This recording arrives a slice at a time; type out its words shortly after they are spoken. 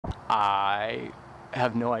I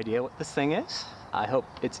have no idea what this thing is. I hope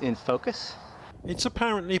it's in focus. It's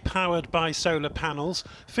apparently powered by solar panels,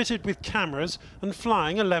 fitted with cameras and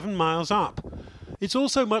flying 11 miles up. It's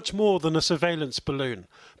also much more than a surveillance balloon,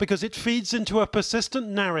 because it feeds into a persistent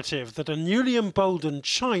narrative that a newly emboldened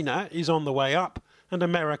China is on the way up and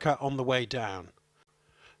America on the way down.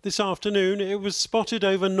 This afternoon it was spotted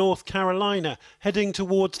over North Carolina, heading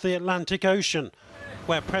towards the Atlantic Ocean,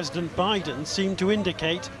 where President Biden seemed to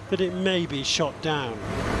indicate that it may be shot down.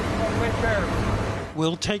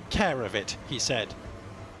 "We'll take care of it," he said.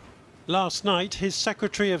 Last night, his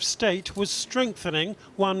Secretary of State was strengthening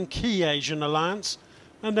one key Asian alliance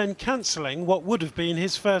and then cancelling what would have been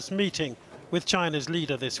his first meeting with China's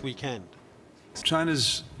leader this weekend.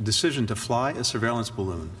 China's decision to fly a surveillance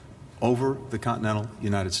balloon over the continental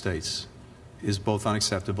United States is both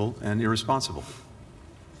unacceptable and irresponsible.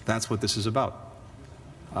 That's what this is about.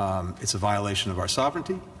 It's a violation of our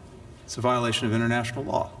sovereignty. It's a violation of international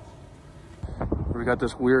law. We got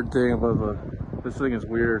this weird thing above this thing is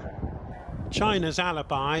weird. China's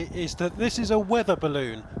alibi is that this is a weather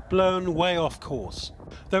balloon blown way off course,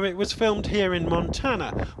 though it was filmed here in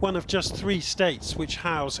Montana, one of just 3 states which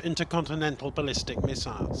house intercontinental ballistic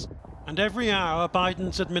missiles. And every hour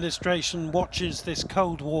Biden's administration watches this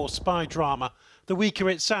Cold War spy drama, the weaker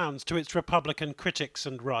it sounds to its Republican critics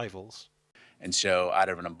and rivals. And so, out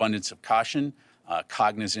of an abundance of caution,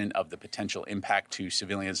 cognizant of the potential impact to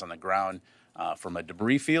civilians on the ground from a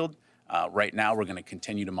debris field, right now we're going to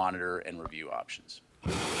continue to monitor and review options.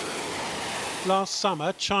 Last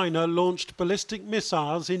summer, China launched ballistic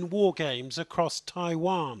missiles in war games across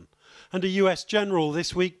Taiwan. And a US general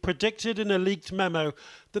this week predicted in a leaked memo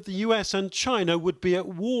that the US and China would be at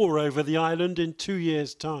war over the island in 2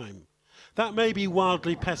 years' time. That may be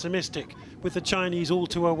wildly pessimistic, with the Chinese all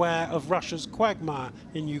too aware of Russia's quagmire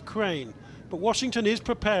in Ukraine. But Washington is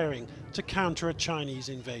preparing to counter a Chinese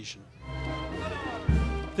invasion.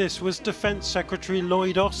 This was Defense Secretary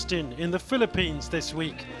Lloyd Austin in the Philippines this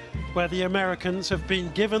week, where the Americans have been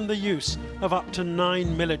given the use of up to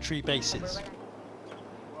 9 military bases.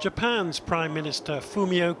 Japan's Prime Minister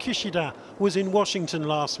Fumio Kishida was in Washington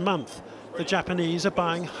last month. The Japanese are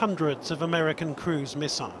buying hundreds of American cruise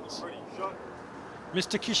missiles.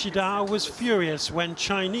 Mr. Kishida was furious when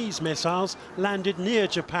Chinese missiles landed near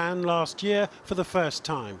Japan last year for the first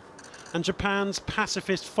time. And Japan's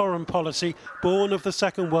pacifist foreign policy, born of the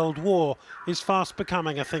Second World War, is fast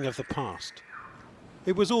becoming a thing of the past.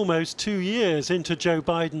 It was almost 2 years into Joe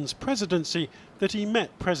Biden's presidency that he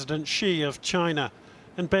met President Xi of China,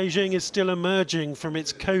 and Beijing is still emerging from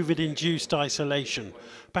its COVID-induced isolation,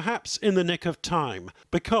 perhaps in the nick of time,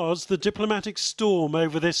 because the diplomatic storm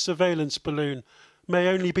over this surveillance balloon may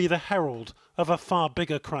only be the herald of a far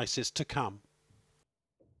bigger crisis to come.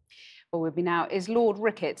 Well, with me now is Lord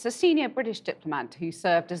Ricketts, a senior British diplomat who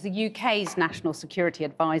served as the UK's National Security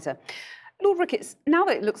Advisor. Lord Ricketts, now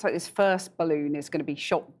that it looks like this first balloon is going to be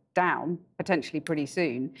shot down, potentially pretty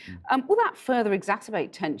soon, will that further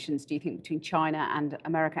exacerbate tensions, do you think, between China and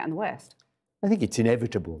America and the West? I think it's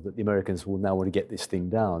inevitable that the Americans will now want to get this thing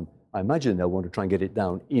down. I imagine they'll want to try and get it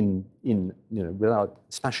down without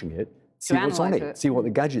smashing it, see what's on it, see what the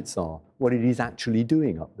gadgets are, what it is actually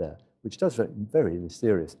doing up there, which does very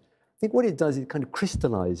mysterious. I think what it does, it kind of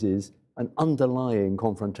crystallizes an underlying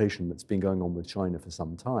confrontation that's been going on with China for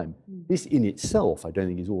some time. This in itself, I don't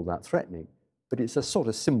think is all that threatening, but it's a sort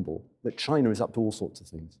of symbol that China is up to all sorts of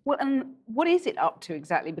things. Well, and what is it up to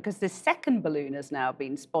exactly? Because this second balloon has now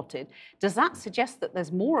been spotted. Does that suggest that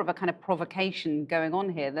there's more of a kind of provocation going on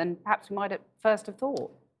here than perhaps we might at first have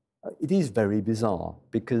thought? It is very bizarre,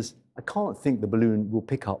 because I can't think the balloon will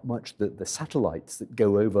pick up much that the satellites that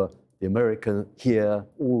go over the America here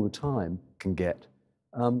all the time can get.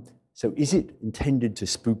 So is it intended to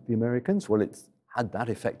spook the Americans? Well, it's had that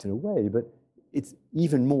effect in a way, but it's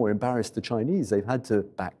even more embarrassed the Chinese. They've had to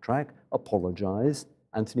backtrack, apologize.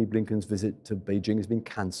 Anthony Blinken's visit to Beijing has been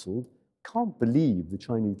cancelled. Can't believe the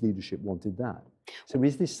Chinese leadership wanted that. So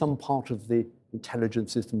is this some part of the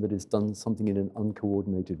intelligence system that has done something in an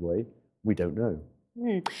uncoordinated way? We don't know.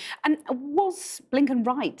 And was Blinken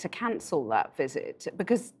right to cancel that visit?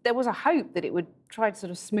 Because there was a hope that it would try to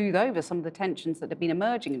sort of smooth over some of the tensions that have been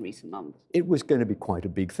emerging in recent months. It was going to be quite a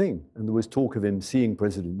big thing. And there was talk of him seeing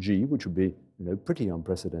President Xi, which would be pretty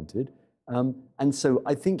unprecedented. And so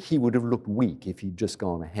I think he would have looked weak if he'd just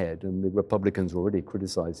gone ahead. And the Republicans were already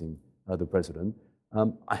criticizing the president.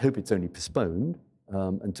 I hope it's only postponed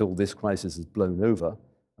until this crisis is blown over,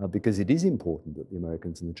 because it is important that the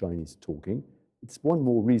Americans and the Chinese are talking. It's one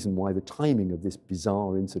more reason why the timing of this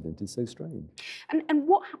bizarre incident is so strange. And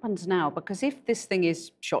what happens now? Because if this thing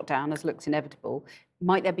is shot down, as looks inevitable,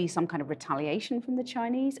 Might there be some kind of retaliation from the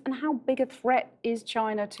Chinese? And how big a threat is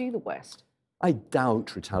China to the West? I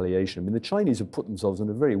doubt retaliation. I mean, the Chinese have put themselves in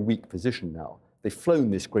a very weak position now. They've flown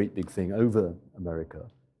this great big thing over America.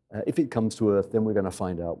 If it comes to Earth, then we're going to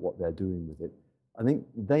find out what they're doing with it. I think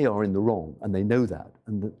they are in the wrong, and they know that.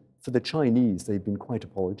 And for the Chinese, they've been quite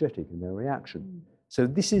apologetic in their reaction. So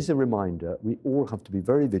this is a reminder, we all have to be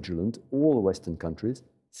very vigilant, all the Western countries,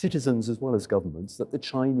 citizens as well as governments, that the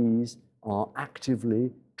Chinese are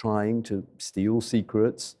actively trying to steal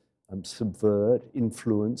secrets, subvert,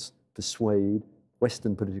 influence, persuade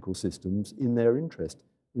Western political systems in their interest.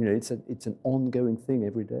 You know, it's an ongoing thing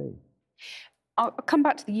every day. I'll come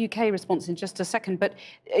back to the UK response in just a second, but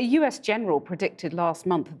a US general predicted last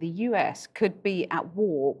month that the US could be at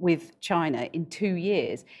war with China in 2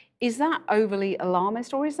 years. Is that overly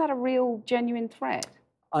alarmist, or is that a real, genuine threat?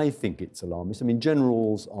 I think it's alarmist. I mean,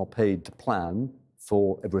 generals are paid to plan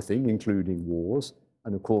for everything, including wars,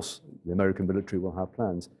 and of course, the American military will have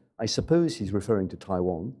plans. I suppose he's referring to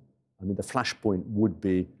Taiwan. I mean, the flashpoint would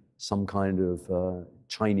be some kind of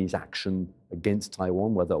Chinese action against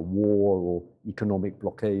Taiwan, whether a war or economic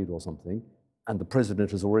blockade or something. And the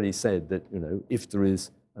president has already said that, you know, if there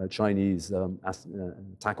is a Chinese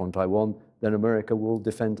attack on Taiwan, then America will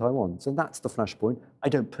defend Taiwan. So that's the flashpoint. I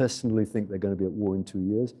don't personally think they're going to be at war in 2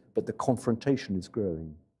 years, but the confrontation is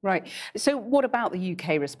growing. Right. So what about the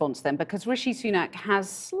UK response then? Because Rishi Sunak has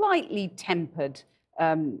slightly tempered,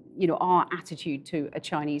 you know, our attitude to a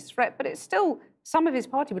Chinese threat, but it's still, some of his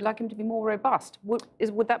party would like him to be more robust.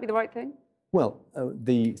 Would that be the right thing? Well,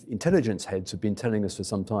 the intelligence heads have been telling us for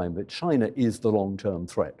some time that China is the long-term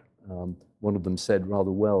threat. One of them said rather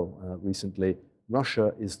well recently,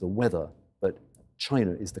 Russia is the weather, but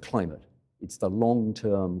China is the climate. It's the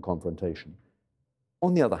long-term confrontation.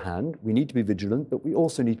 On the other hand, we need to be vigilant, but we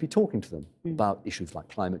also need to be talking to them about issues like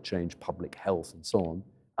climate change, public health, and so on.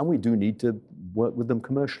 And we do need to work with them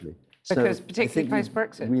commercially. Because so particularly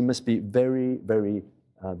post-Brexit. We must be very, very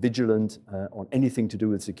vigilant on anything to do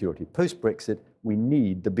with security. Post-Brexit, we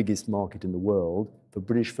need the biggest market in the world for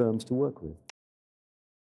British firms to work with.